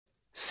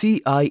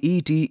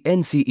CIET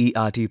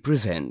NCERT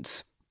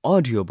presents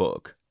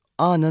audiobook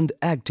Anand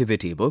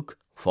Activity Book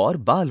for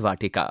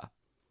Baalvatika.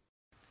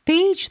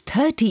 Page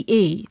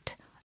 38.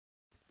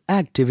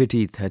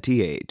 Activity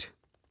 38.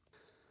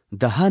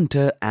 The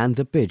Hunter and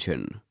the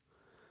Pigeon.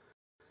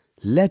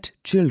 Let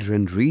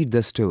children read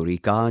the story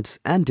cards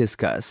and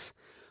discuss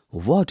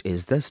what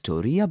is the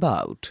story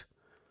about.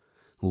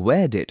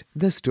 Where did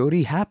the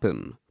story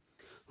happen?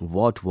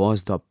 What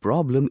was the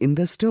problem in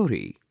the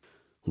story?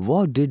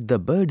 What did the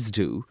birds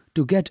do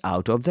to get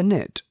out of the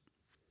net?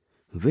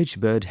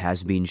 Which bird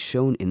has been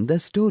shown in the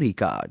story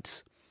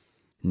cards?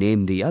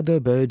 Name the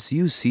other birds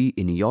you see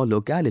in your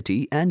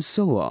locality and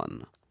so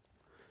on.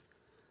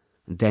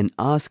 Then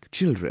ask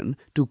children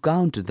to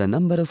count the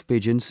number of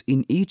pigeons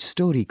in each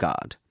story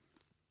card.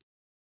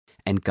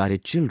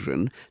 Encourage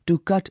children to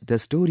cut the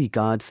story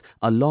cards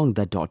along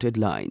the dotted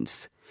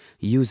lines,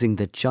 using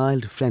the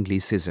child-friendly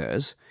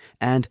scissors,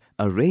 and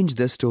arrange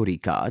the story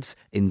cards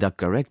in the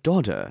correct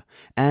order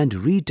and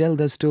retell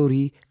the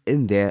story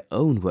in their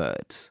own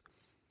words.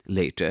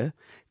 Later,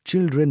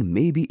 children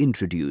may be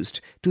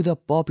introduced to the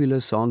popular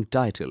song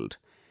titled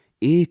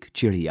Ek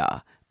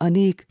Chidiya,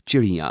 Anek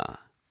Chidiyan.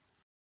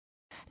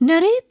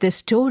 Narrate the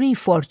story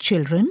for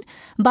children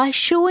by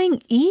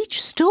showing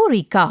each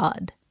story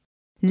card.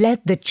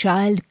 Let the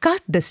child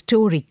cut the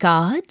story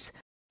cards,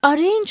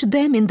 arrange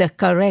them in the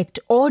correct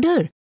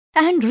order,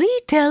 and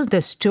retell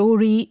the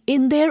story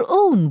in their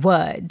own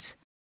words.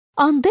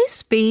 On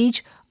this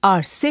page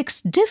are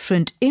 6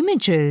 different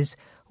images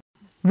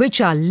which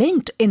are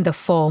linked in the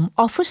form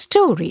of a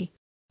story.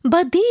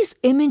 But these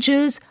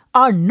images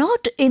are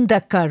not in the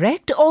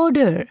correct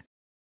order.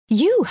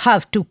 You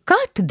have to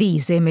cut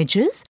these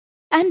images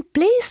and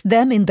place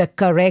them in the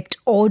correct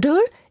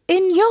order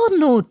in your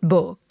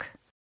notebook.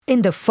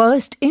 In the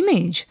first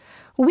image,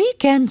 we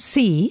can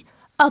see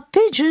a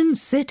pigeon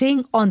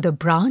sitting on the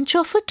branch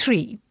of a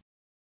tree.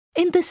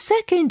 In the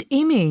second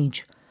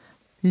image,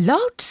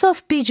 lots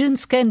of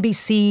pigeons can be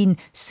seen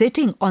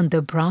sitting on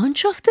the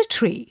branch of the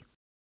tree.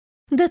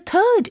 The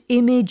third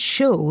image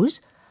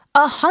shows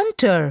a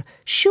hunter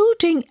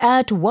shooting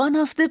at one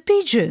of the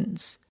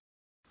pigeons.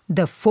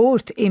 The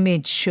fourth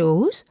image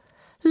shows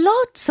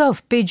lots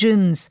of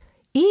pigeons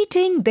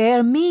eating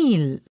their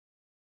meal.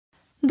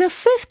 The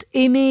fifth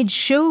image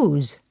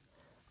shows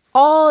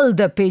all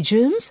the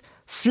pigeons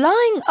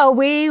flying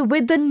away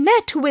with the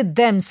net with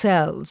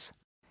themselves.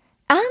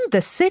 And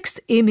the sixth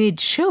image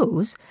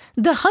shows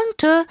the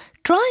hunter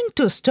trying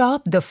to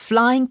stop the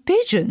flying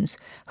pigeons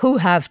who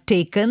have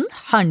taken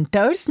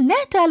hunter's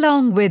net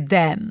along with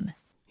them.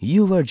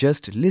 You were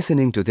just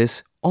listening to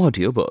this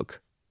audiobook.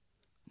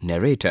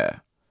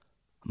 Narrator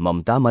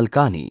Mamta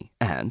Malkani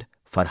and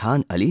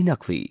Farhan Ali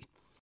Naqvi.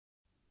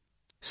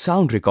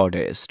 Sound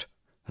recordist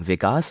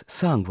Vikas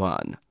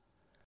Sangwan.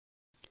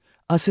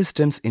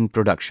 Assistants in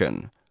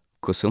production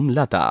Kusum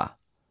Lata.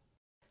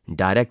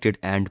 Directed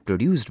and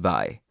produced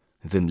by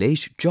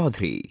Vimlesh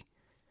Chaudhary.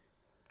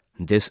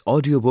 This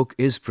audiobook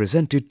is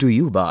presented to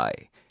you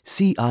by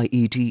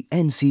CIET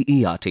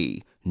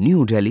NCERT,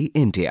 New Delhi,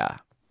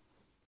 India.